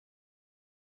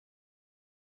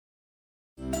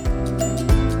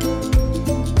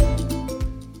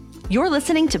You're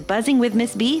listening to Buzzing with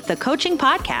Miss B, the coaching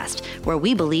podcast, where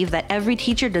we believe that every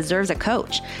teacher deserves a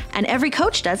coach, and every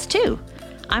coach does too.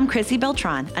 I'm Chrissy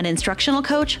Beltran, an instructional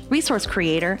coach, resource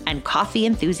creator, and coffee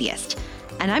enthusiast.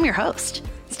 And I'm your host.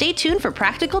 Stay tuned for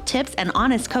practical tips and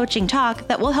honest coaching talk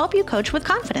that will help you coach with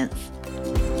confidence.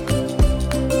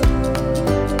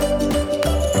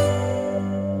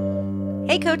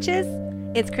 Hey coaches,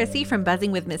 it's Chrissy from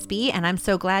Buzzing with Miss B, and I'm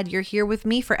so glad you're here with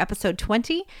me for episode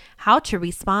 20, How to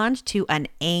Respond to an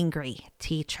Angry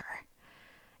Teacher.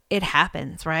 It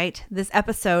happens, right? This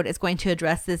episode is going to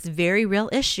address this very real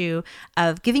issue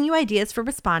of giving you ideas for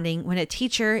responding when a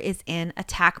teacher is in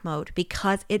attack mode,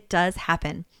 because it does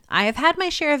happen. I have had my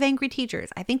share of angry teachers.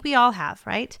 I think we all have,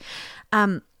 right?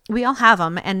 We all have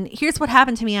them. And here's what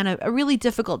happened to me on a really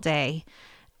difficult day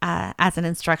as an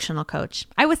instructional coach.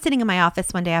 I was sitting in my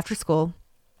office one day after school.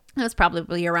 It was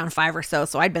probably around 5 or so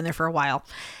I'd been there for a while.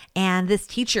 And this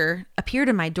teacher appeared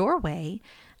in my doorway.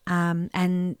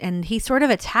 And he sort of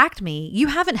attacked me. "You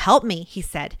haven't helped me," he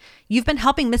said. "You've been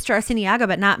helping Mr. Arciniaga,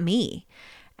 but not me."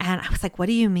 And I was like, "What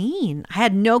do you mean?" I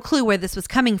had no clue where this was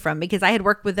coming from because I had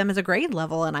worked with them as a grade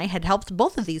level and I had helped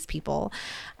both of these people.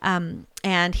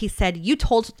 And he said, "You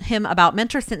told him about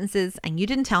mentor sentences and you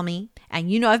didn't tell me. And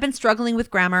you know I've been struggling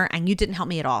with grammar and you didn't help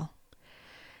me at all."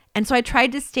 And so I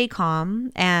tried to stay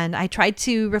calm and I tried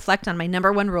to reflect on my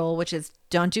number one rule, which is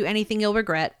don't do anything you'll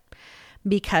regret,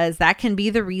 because that can be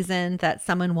the reason that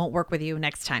someone won't work with you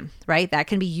next time, right? That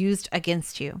can be used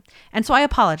against you. And so I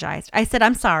apologized. I said,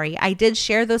 "I'm sorry. I did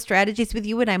share those strategies with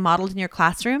you and I modeled in your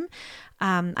classroom.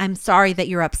 I'm sorry that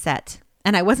you're upset."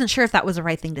 And I wasn't sure if that was the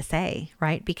right thing to say,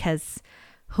 right? Because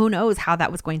who knows how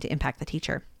that was going to impact the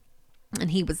teacher. And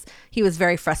he was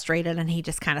very frustrated and he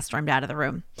just kind of stormed out of the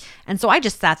room. And so I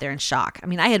just sat there in shock. I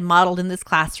mean, I had modeled in this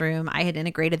classroom, I had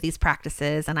integrated these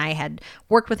practices, and I had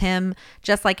worked with him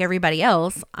just like everybody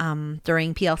else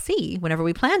during PLC. Whenever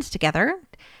we planned together,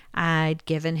 I'd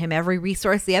given him every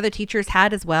resource the other teachers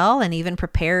had as well, and even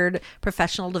prepared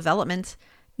professional development,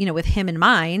 with him in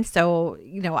mind. So,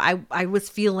 I was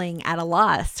feeling at a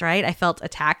loss, right? I felt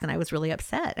attacked and I was really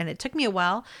upset. And it took me a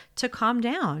while to calm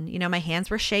down. My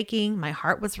hands were shaking. My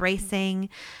heart was racing.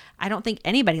 I don't think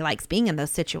anybody likes being in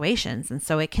those situations. And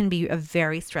so it can be a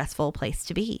very stressful place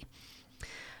to be.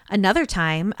 Another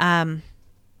time, and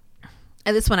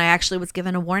this one I actually was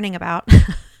given a warning about.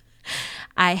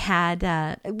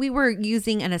 We were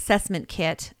using an assessment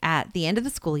kit at the end of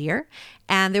the school year,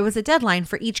 and there was a deadline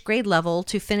for each grade level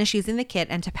to finish using the kit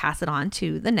and to pass it on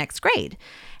to the next grade.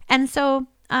 And so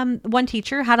one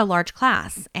teacher had a large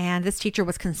class, and this teacher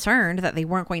was concerned that they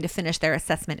weren't going to finish their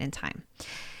assessment in time.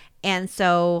 And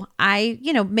so I,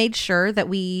 made sure that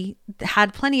we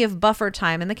had plenty of buffer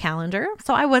time in the calendar.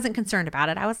 So I wasn't concerned about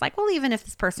it. I was like, well, even if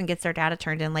this person gets their data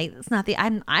turned in late,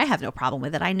 I have no problem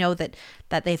with it. I know that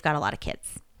they've got a lot of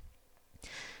kids.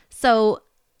 So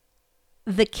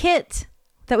the kit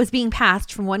that was being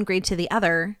passed from one grade to the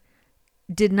other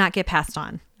did not get passed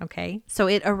on. Okay. So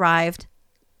it arrived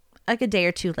like a day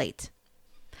or two late.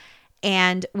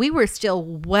 And we were still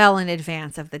well in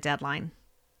advance of the deadline.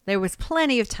 There was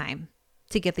plenty of time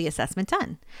to get the assessment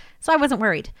done. So I wasn't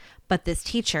worried. But this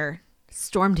teacher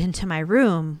stormed into my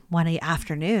room one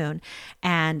afternoon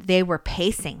and they were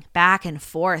pacing back and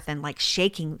forth and like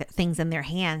shaking things in their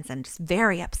hands and just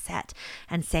very upset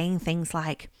and saying things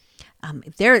like,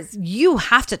 you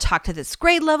have to talk to this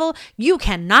grade level. You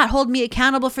cannot hold me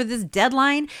accountable for this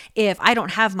deadline if I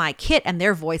don't have my kit. And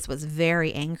their voice was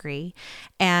very angry.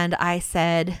 And I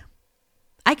said,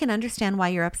 "I can understand why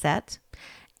you're upset.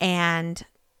 And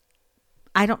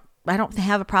I don't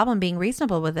have a problem being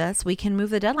reasonable with this. We can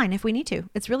move the deadline if we need to.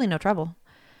 It's really no trouble."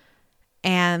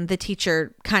 And the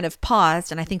teacher kind of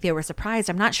paused, and I think they were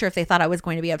surprised. I'm not sure if they thought I was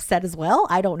going to be upset as well.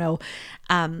 I don't know.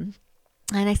 And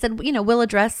I said, I'll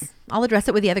address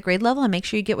it with the other grade level and make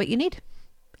sure you get what you need.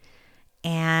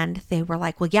 And they were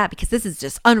like, "Well, yeah, because this is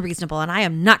just unreasonable and I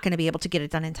am not going to be able to get it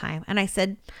done in time." And I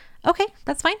said, "Okay,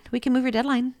 that's fine. We can move your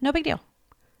deadline. No big deal.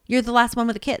 You're the last one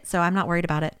with a kit, so I'm not worried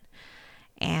about it."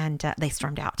 And they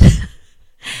stormed out.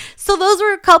 So those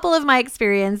were a couple of my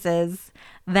experiences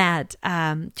that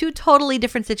two totally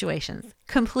different situations,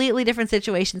 completely different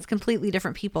situations, completely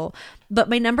different people. But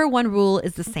my number one rule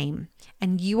is the same.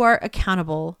 And you are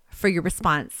accountable for your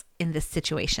response in this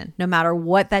situation. No matter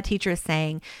what that teacher is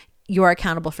saying, you are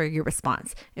accountable for your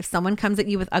response. If someone comes at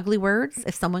you with ugly words,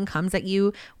 if someone comes at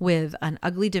you with an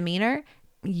ugly demeanor,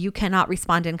 you cannot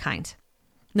respond in kind.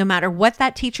 No matter what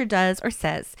that teacher does or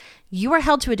says, you are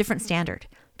held to a different standard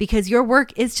because your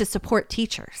work is to support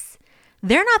teachers.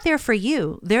 They're not there for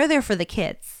you. They're there for the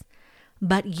kids,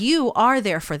 but you are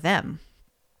there for them.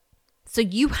 So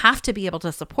you have to be able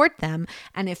to support them.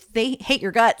 And if they hate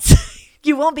your guts,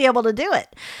 you won't be able to do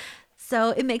it.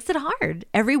 So it makes it hard.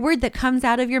 Every word that comes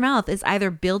out of your mouth is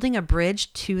either building a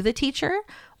bridge to the teacher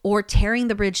or tearing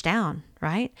the bridge down,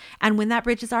 right? And when that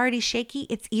bridge is already shaky,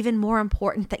 it's even more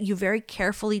important that you very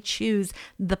carefully choose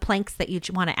the planks that you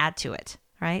want to add to it,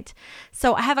 right?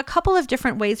 So I have a couple of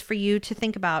different ways for you to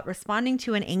think about responding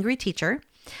to an angry teacher.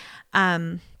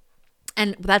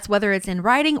 And that's whether it's in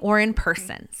writing or in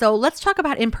person. So let's talk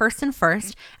about in person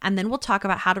first, and then we'll talk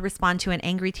about how to respond to an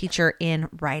angry teacher in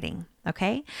writing,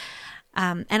 okay?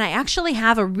 And I actually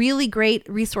have a really great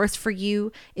resource for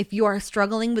you if you are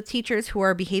struggling with teachers who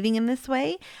are behaving in this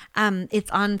way.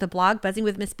 It's on the blog,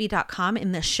 buzzingwithmissb.com,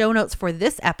 in the show notes for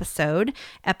this episode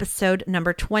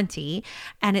number 20.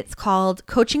 And it's called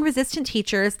Coaching Resistant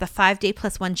Teachers, the 5-Day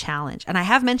 + 1 Challenge. And I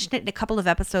have mentioned it in a couple of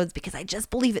episodes because I just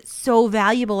believe it's so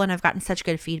valuable and I've gotten such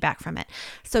good feedback from it.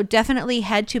 So definitely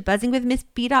head to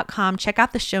buzzingwithmissb.com, check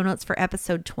out the show notes for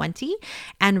episode 20,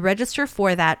 and register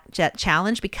for that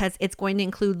challenge because it's going to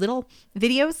include little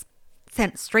videos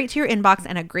sent straight to your inbox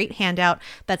and a great handout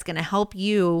that's going to help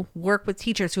you work with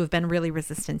teachers who have been really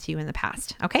resistant to you in the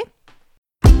past. Okay?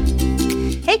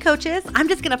 Hey coaches, I'm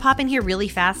just going to pop in here really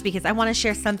fast because I want to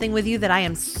share something with you that I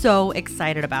am so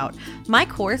excited about. My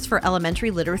course for elementary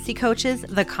literacy coaches,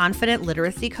 The Confident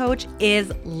Literacy Coach,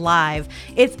 is live.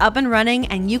 It's up and running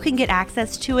and you can get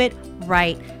access to it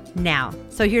right now.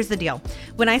 So here's the deal.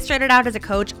 When I started out as a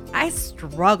coach, I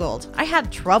struggled. I had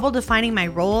trouble defining my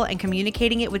role and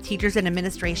communicating it with teachers and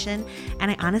administration, and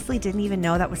I honestly didn't even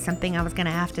know that was something I was going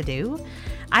to have to do.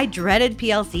 I dreaded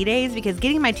PLC days because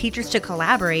getting my teachers to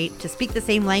collaborate, to speak the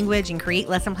same language and create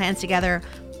lesson plans together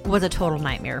was a total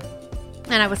nightmare.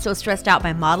 And I was so stressed out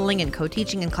by modeling and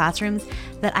co-teaching in classrooms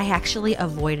that I actually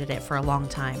avoided it for a long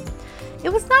time.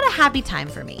 It was not a happy time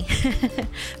for me,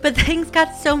 but things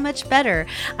got so much better.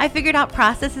 I figured out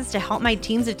processes to help my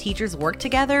teams of teachers work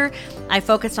together. I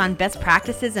focused on best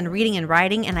practices in reading and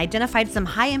writing and identified some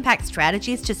high-impact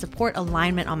strategies to support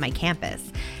alignment on my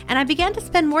campus. And I began to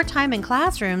spend more time in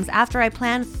classrooms after I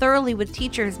planned thoroughly with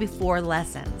teachers before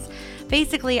lessons.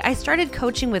 Basically, I started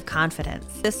coaching with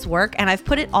confidence. This work, and I've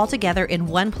put it all together in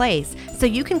one place so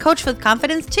you can coach with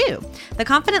confidence too. The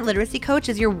Confident Literacy Coach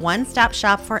is your one-stop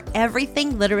shop for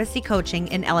everything literacy coaching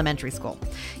in elementary school.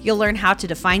 You'll learn how to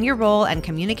define your role and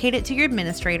communicate it to your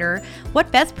administrator, what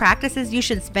best practices you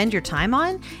should spend your time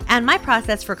on, and my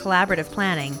process for collaborative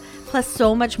planning. Plus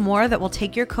so much more that will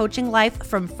take your coaching life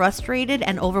from frustrated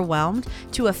and overwhelmed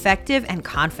to effective and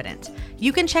confident.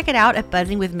 You can check it out at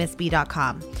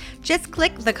buzzingwithmissb.com. Just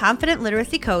click the Confident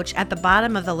Literacy Coach at the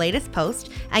bottom of the latest post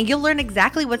and you'll learn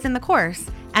exactly what's in the course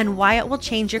and why it will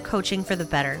change your coaching for the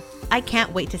better. I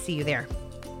can't wait to see you there.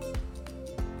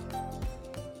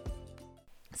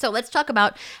 So let's talk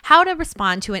about how to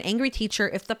respond to an angry teacher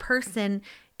if the person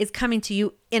is coming to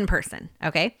you in person,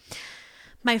 okay?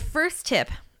 My first tip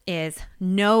is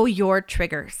know your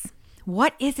triggers.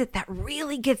 What is it that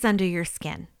really gets under your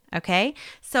skin? Okay.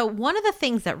 So one of the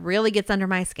things that really gets under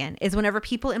my skin is whenever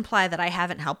people imply that I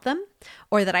haven't helped them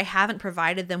or that I haven't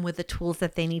provided them with the tools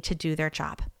that they need to do their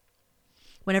job.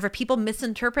 Whenever people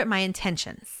misinterpret my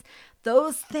intentions,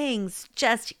 those things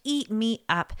just eat me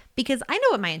up because I know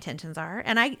what my intentions are.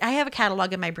 And I have a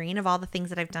catalog in my brain of all the things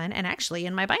that I've done and actually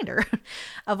in my binder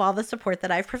of all the support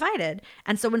that I've provided.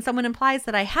 And so when someone implies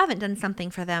that I haven't done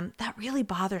something for them, that really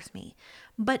bothers me.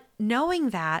 But knowing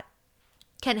that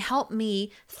can help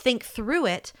me think through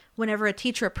it whenever a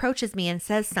teacher approaches me and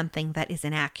says something that is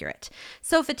inaccurate.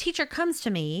 So if a teacher comes to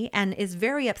me and is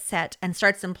very upset and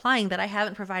starts implying that I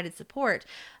haven't provided support,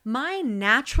 my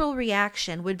natural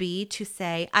reaction would be to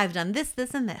say, I've done this,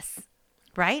 this, and this,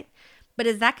 right? But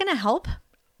is that going to help?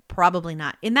 Probably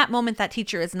not. In that moment, that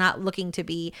teacher is not looking to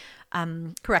be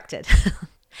corrected.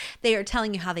 They are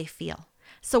telling you how they feel.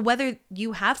 So whether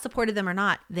you have supported them or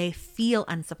not, they feel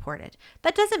unsupported.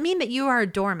 That doesn't mean that you are a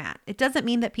doormat. It doesn't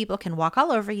mean that people can walk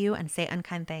all over you and say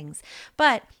unkind things.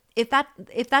 But if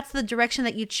that's the direction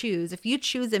that you choose, if you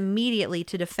choose immediately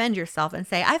to defend yourself and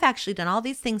say, I've actually done all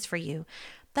these things for you,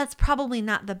 that's probably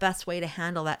not the best way to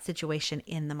handle that situation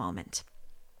in the moment.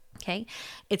 Okay,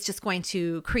 it's just going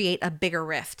to create a bigger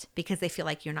rift because they feel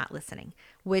like you're not listening,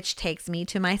 which takes me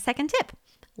to my second tip.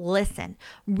 Listen.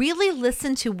 Really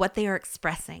listen to what they are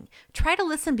expressing. Try to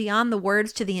listen beyond the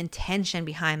words to the intention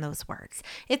behind those words.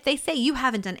 If they say you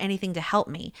haven't done anything to help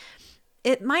me,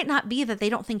 it might not be that they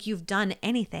don't think you've done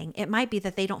anything. It might be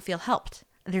that they don't feel helped.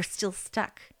 They're still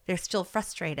stuck. They're still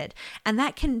frustrated. And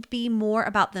that can be more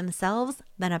about themselves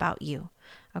than about you.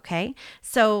 Okay.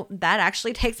 So that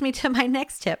actually takes me to my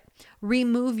next tip.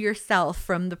 Remove yourself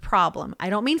from the problem. I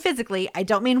don't mean physically. I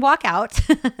don't mean walk out.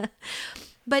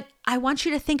 But I want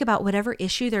you to think about whatever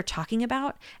issue they're talking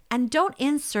about and don't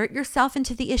insert yourself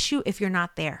into the issue if you're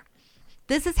not there.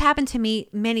 This has happened to me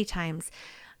many times.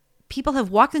 People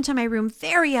have walked into my room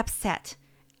very upset.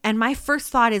 And my first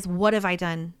thought is, what have I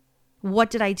done? What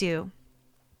did I do?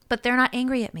 But they're not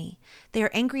angry at me. They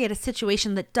are angry at a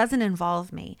situation that doesn't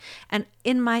involve me. And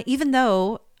even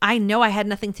though I know I had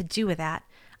nothing to do with that,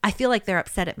 I feel like they're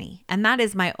upset at me. And that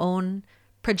is my own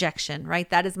projection, right?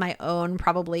 That is my own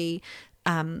probably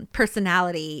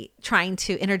personality trying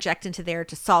to interject into there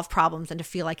to solve problems and to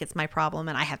feel like it's my problem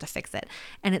and I have to fix it.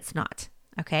 And it's not.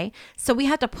 Okay. So we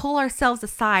have to pull ourselves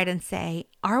aside and say,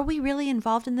 are we really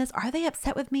involved in this? Are they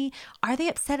upset with me? Are they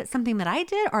upset at something that I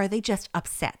did? Or are they just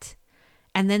upset?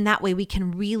 And then that way we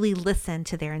can really listen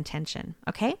to their intention.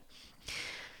 Okay.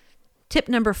 Tip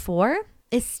number 4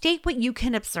 is state what you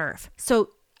can observe.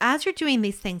 So as you're doing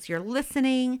these things, you're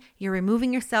listening, you're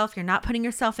removing yourself, you're not putting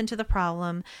yourself into the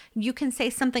problem. You can say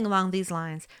something along these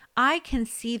lines. I can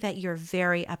see that you're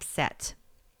very upset.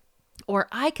 Or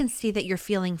I can see that you're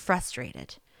feeling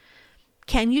frustrated.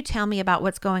 Can you tell me about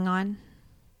what's going on?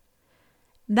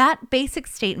 That basic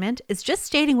statement is just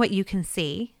stating what you can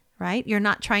see, right? You're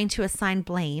not trying to assign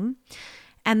blame.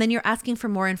 And then you're asking for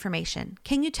more information.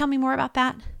 Can you tell me more about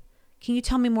that? Can you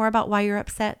tell me more about why you're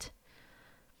upset?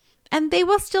 And they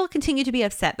will still continue to be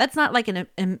upset. That's not like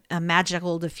a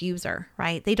magical diffuser,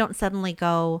 right? They don't suddenly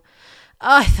go,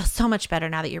 oh, I feel so much better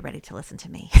now that you're ready to listen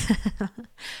to me.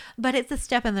 But it's a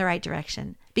step in the right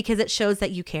direction because it shows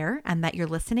that you care and that you're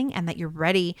listening and that you're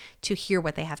ready to hear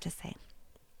what they have to say.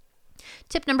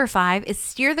 Tip number 5 is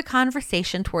steer the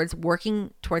conversation towards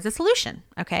working towards a solution,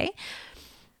 okay?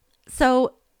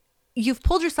 So you've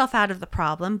pulled yourself out of the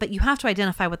problem, but you have to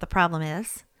identify what the problem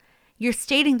is. You're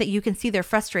stating that you can see they're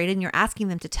frustrated and you're asking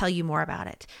them to tell you more about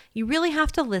it. You really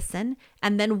have to listen.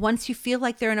 And then once you feel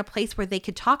like they're in a place where they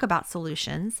could talk about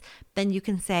solutions, then you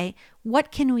can say,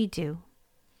 what can we do?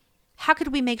 How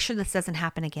could we make sure this doesn't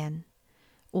happen again?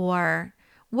 Or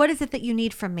what is it that you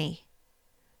need from me?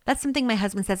 That's something my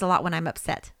husband says a lot when I'm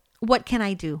upset. What can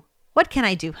I do? What can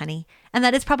I do, honey? And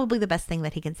that is probably the best thing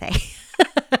that he can say.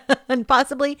 And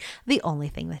possibly the only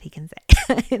thing that he can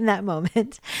say in that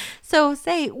moment. So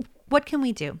say, what can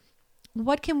we do?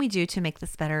 What can we do to make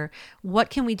this better? What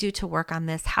can we do to work on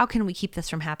this? How can we keep this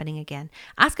from happening again?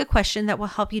 Ask a question that will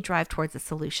help you drive towards a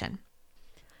solution.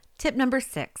 Tip number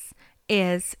 6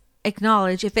 is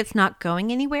acknowledge if it's not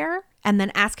going anywhere, and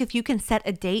then ask if you can set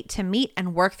a date to meet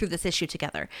and work through this issue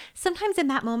together. Sometimes in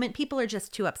that moment, people are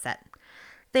just too upset.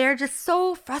 They're just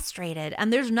so frustrated,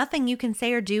 and there's nothing you can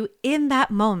say or do in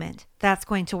that moment that's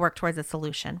going to work towards a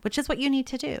solution, which is what you need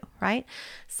to do, right?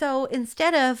 So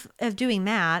instead of doing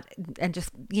that and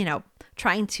just,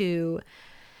 trying to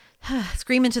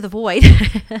scream into the void,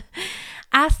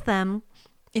 ask them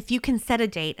if you can set a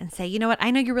date and say, you know what,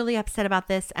 I know you're really upset about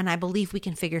this, and I believe we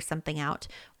can figure something out.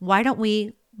 Why don't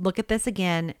we look at this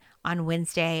again on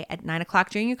Wednesday at 9:00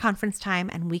 during your conference time,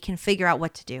 and we can figure out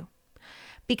what to do?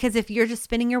 Because if you're just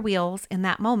spinning your wheels in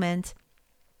that moment,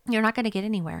 you're not going to get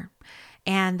anywhere.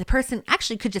 And the person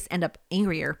actually could just end up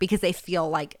angrier because they feel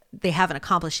like they haven't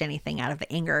accomplished anything out of the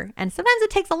anger. And sometimes it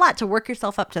takes a lot to work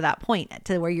yourself up to that point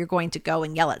to where you're going to go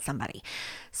and yell at somebody.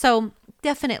 So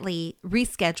definitely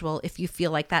reschedule if you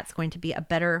feel like that's going to be a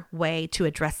better way to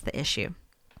address the issue.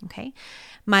 Okay.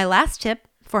 My last tip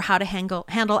for how to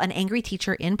handle an angry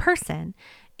teacher in person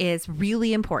is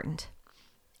really important.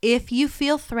 If you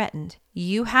feel threatened,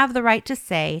 you have the right to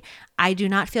say, I do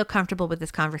not feel comfortable with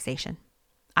this conversation.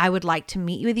 I would like to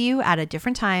meet with you at a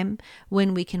different time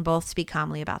when we can both speak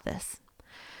calmly about this.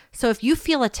 So if you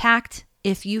feel attacked,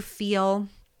 if you feel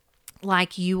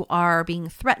like you are being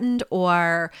threatened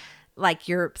or like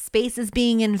your space is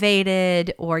being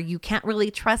invaded or you can't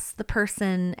really trust the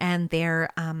person and their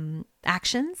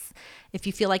actions, if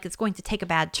you feel like it's going to take a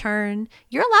bad turn,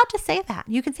 you're allowed to say that.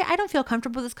 You can say, I don't feel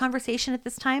comfortable with this conversation at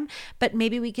this time, but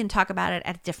maybe we can talk about it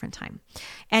at a different time.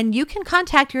 And you can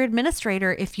contact your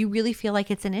administrator if you really feel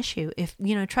like it's an issue. If,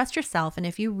 trust yourself. And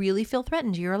if you really feel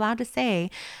threatened, you're allowed to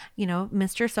say,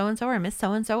 Mr. So-and-so or Miss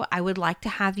So-and-so, I would like to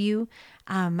have you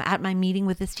at my meeting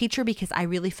with this teacher because I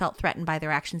really felt threatened by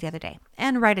their actions the other day.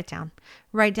 And write it down.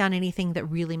 Write down anything that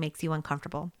really makes you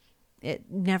uncomfortable. It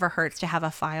never hurts to have a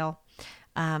file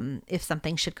if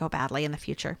something should go badly in the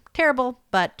future. Terrible,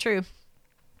 but true.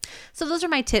 So those are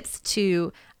my tips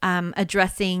to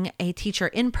addressing a teacher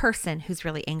in person who's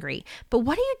really angry. But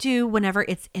what do you do whenever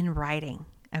it's in writing?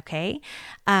 Okay.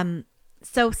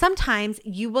 So sometimes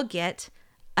you will get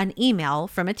an email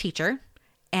from a teacher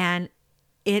and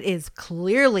it is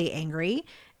clearly angry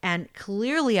and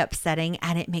clearly upsetting,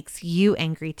 and it makes you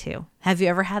angry too. Have you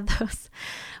ever had those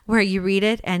where you read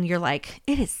it and you're like,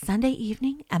 it is Sunday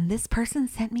evening and this person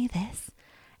sent me this,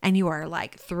 and you are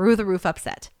like through the roof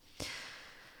upset?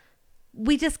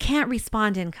 We just can't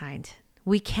respond in kind.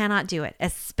 We cannot do it,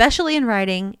 especially in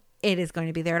writing. It is going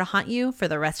to be there to haunt you for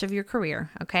the rest of your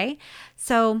career. Okay.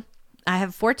 So I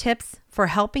have 4 tips for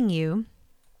helping you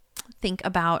think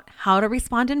about how to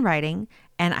respond in writing,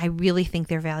 and I really think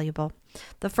they're valuable.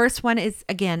 The first one is,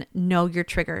 again, know your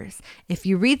triggers. If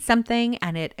you read something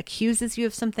and it accuses you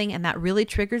of something and that really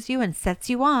triggers you and sets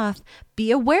you off, be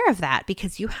aware of that,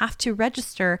 because you have to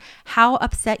register how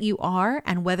upset you are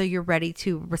and whether you're ready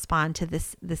to respond to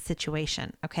this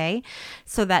situation. Okay.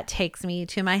 So that takes me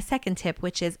to my second tip,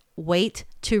 which is wait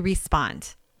to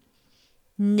respond.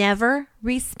 Never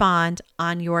respond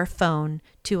on your phone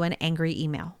to an angry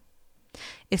email.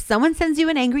 If someone sends you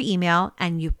an angry email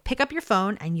and you pick up your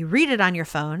phone and you read it on your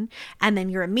phone, and then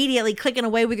you're immediately clicking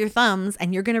away with your thumbs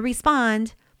and you're going to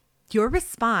respond, your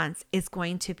response is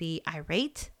going to be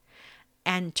irate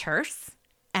and terse,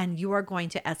 and you are going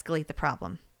to escalate the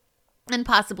problem and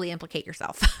possibly implicate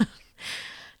yourself.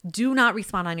 Do not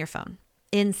respond on your phone.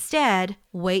 Instead,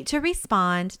 wait to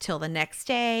respond till the next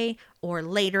day or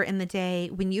later in the day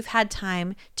when you've had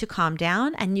time to calm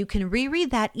down, and you can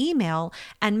reread that email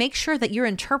and make sure that you're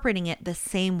interpreting it the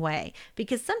same way.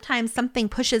 Because sometimes something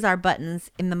pushes our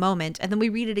buttons in the moment and then we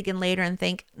read it again later and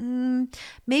think,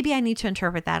 maybe I need to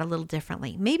interpret that a little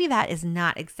differently. Maybe that is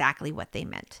not exactly what they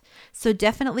meant. So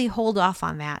definitely hold off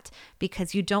on that,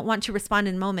 because you don't want to respond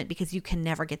in the moment, because you can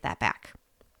never get that back.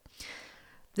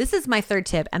 This is my third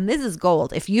tip, and this is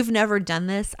gold. If you've never done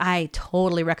this, I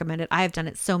totally recommend it. I have done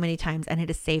it so many times and it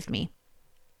has saved me.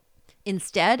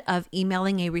 Instead of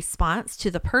emailing a response to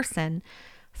the person,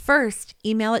 first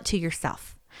email it to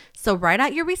yourself. So write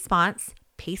out your response,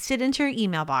 paste it into your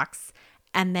email box,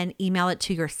 and then email it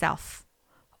to yourself.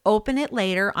 Open it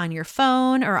later on your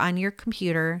phone or on your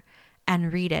computer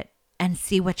and read it and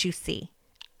see what you see.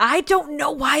 I don't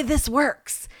know why this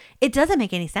works. It doesn't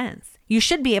make any sense. You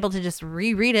should be able to just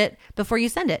reread it before you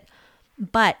send it.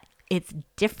 But it's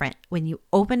different when you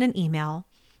open an email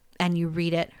and you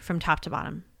read it from top to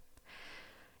bottom.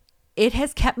 It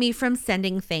has kept me from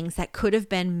sending things that could have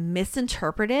been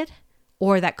misinterpreted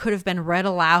or that could have been read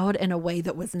aloud in a way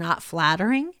that was not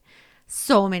flattering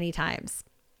so many times.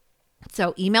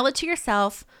 So email it to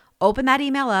yourself. Open that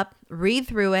email up, read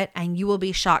through it, and you will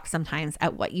be shocked sometimes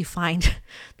at what you find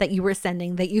that you were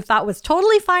sending that you thought was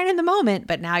totally fine in the moment,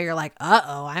 but now you're like,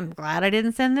 uh-oh, I'm glad I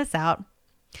didn't send this out.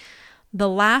 The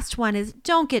last one is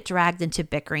don't get dragged into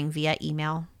bickering via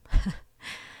email.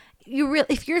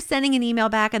 If you're sending an email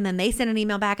back and then they send an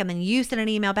email back and then you send an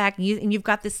email back and you've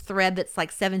got this thread that's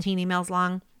like 17 emails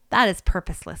long, that is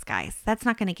purposeless, guys. That's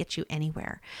not going to get you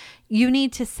anywhere. You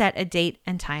need to set a date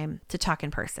and time to talk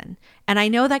in person. And I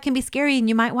know that can be scary, and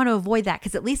you might want to avoid that,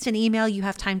 because at least in email, you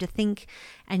have time to think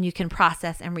and you can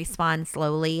process and respond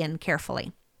slowly and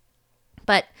carefully.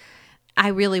 But I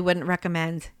really wouldn't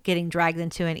recommend getting dragged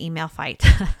into an email fight.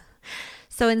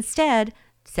 So instead,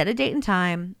 set a date and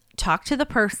time. Talk to the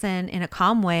person in a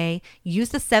calm way.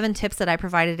 Use the 7 tips that I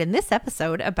provided in this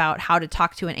episode about how to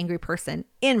talk to an angry person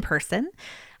in person.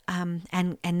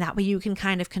 And that way you can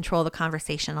kind of control the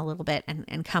conversation a little bit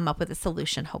and come up with a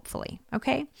solution, hopefully.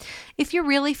 Okay. If you're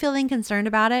really feeling concerned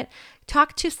about it,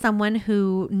 talk to someone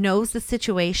who knows the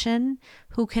situation,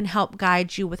 who can help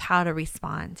guide you with how to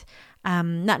respond.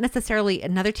 Not necessarily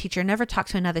another teacher. Never talk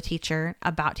to another teacher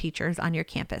about teachers on your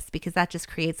campus, because that just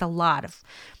creates a lot of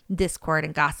discord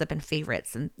and gossip and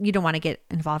favorites, and you don't want to get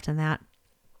involved in that.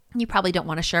 You probably don't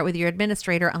want to share it with your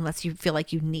administrator unless you feel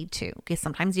like you need to, because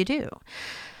sometimes you do.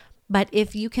 But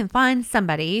if you can find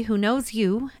somebody who knows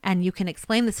you and you can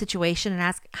explain the situation and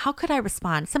ask, how could I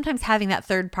respond? Sometimes having that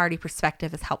third party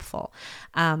perspective is helpful.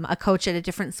 A coach at a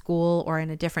different school or in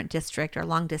a different district or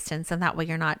long distance, and that way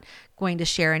you're not going to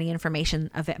share any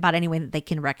information about anyone that they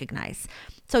can recognize.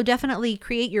 So definitely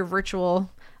create your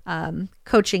virtual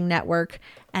coaching network,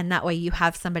 and that way you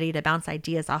have somebody to bounce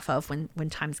ideas off of when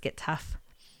times get tough.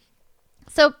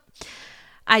 So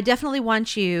I definitely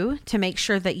want you to make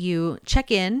sure that you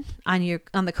check in on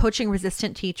the Coaching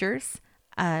Resistant Teachers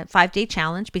 5-day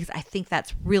challenge, because I think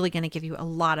that's really going to give you a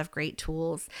lot of great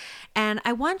tools. And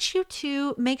I want you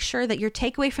to make sure that your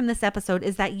takeaway from this episode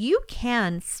is that you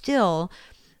can still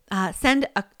send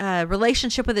a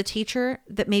relationship with a teacher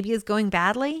that maybe is going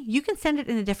badly. You can send it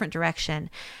in a different direction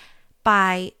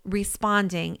by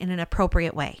responding in an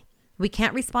appropriate way. We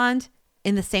can't respond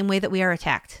in the same way that we are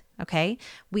attacked. Okay.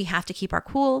 We have to keep our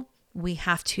cool. We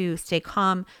have to stay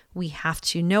calm. We have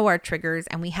to know our triggers,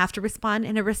 and we have to respond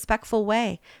in a respectful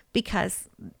way because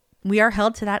we are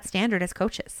held to that standard as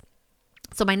coaches.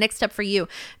 So my next step for you,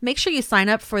 make sure you sign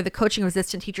up for the Coaching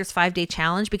Resistant Teachers 5-Day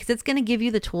Challenge, because it's going to give you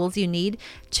the tools you need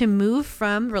to move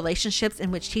from relationships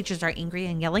in which teachers are angry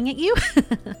and yelling at you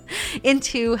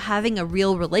into having a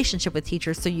real relationship with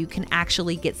teachers so you can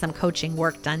actually get some coaching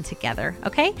work done together.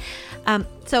 Okay.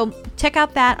 So check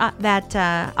out that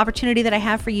opportunity that I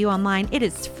have for you online. It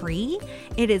is free.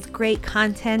 It is great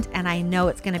content, and I know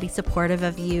it's going to be supportive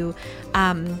of you.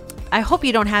 I hope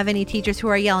you don't have any teachers who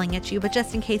are yelling at you, but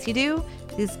just in case you do,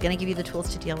 this is going to give you the tools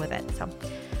to deal with it. So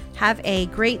have a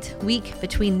great week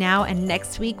between now and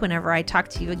next week whenever I talk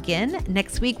to you again.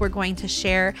 Next week, we're going to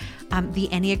share the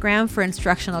Enneagram for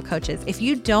instructional coaches. If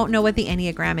you don't know what the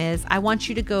Enneagram is, I want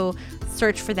you to go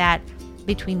search for that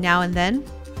between now and then.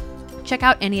 Check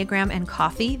out Enneagram and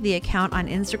Coffee, the account on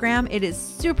Instagram. It is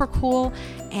super cool,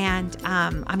 and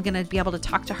I'm going to be able to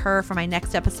talk to her for my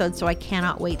next episode, so I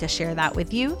cannot wait to share that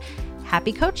with you.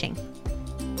 Happy coaching.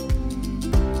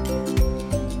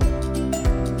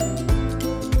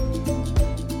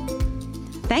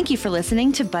 Thank you for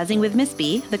listening to Buzzing with Miss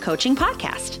B, the coaching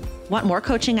podcast. Want more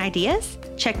coaching ideas?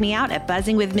 Check me out at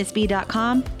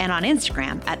buzzingwithmissb.com and on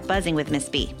Instagram at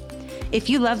buzzingwithmissb. If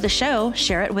you love the show,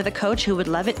 share it with a coach who would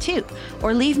love it too,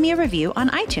 or leave me a review on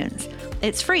iTunes.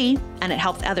 It's free, and it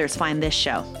helps others find this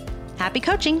show. Happy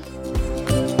coaching!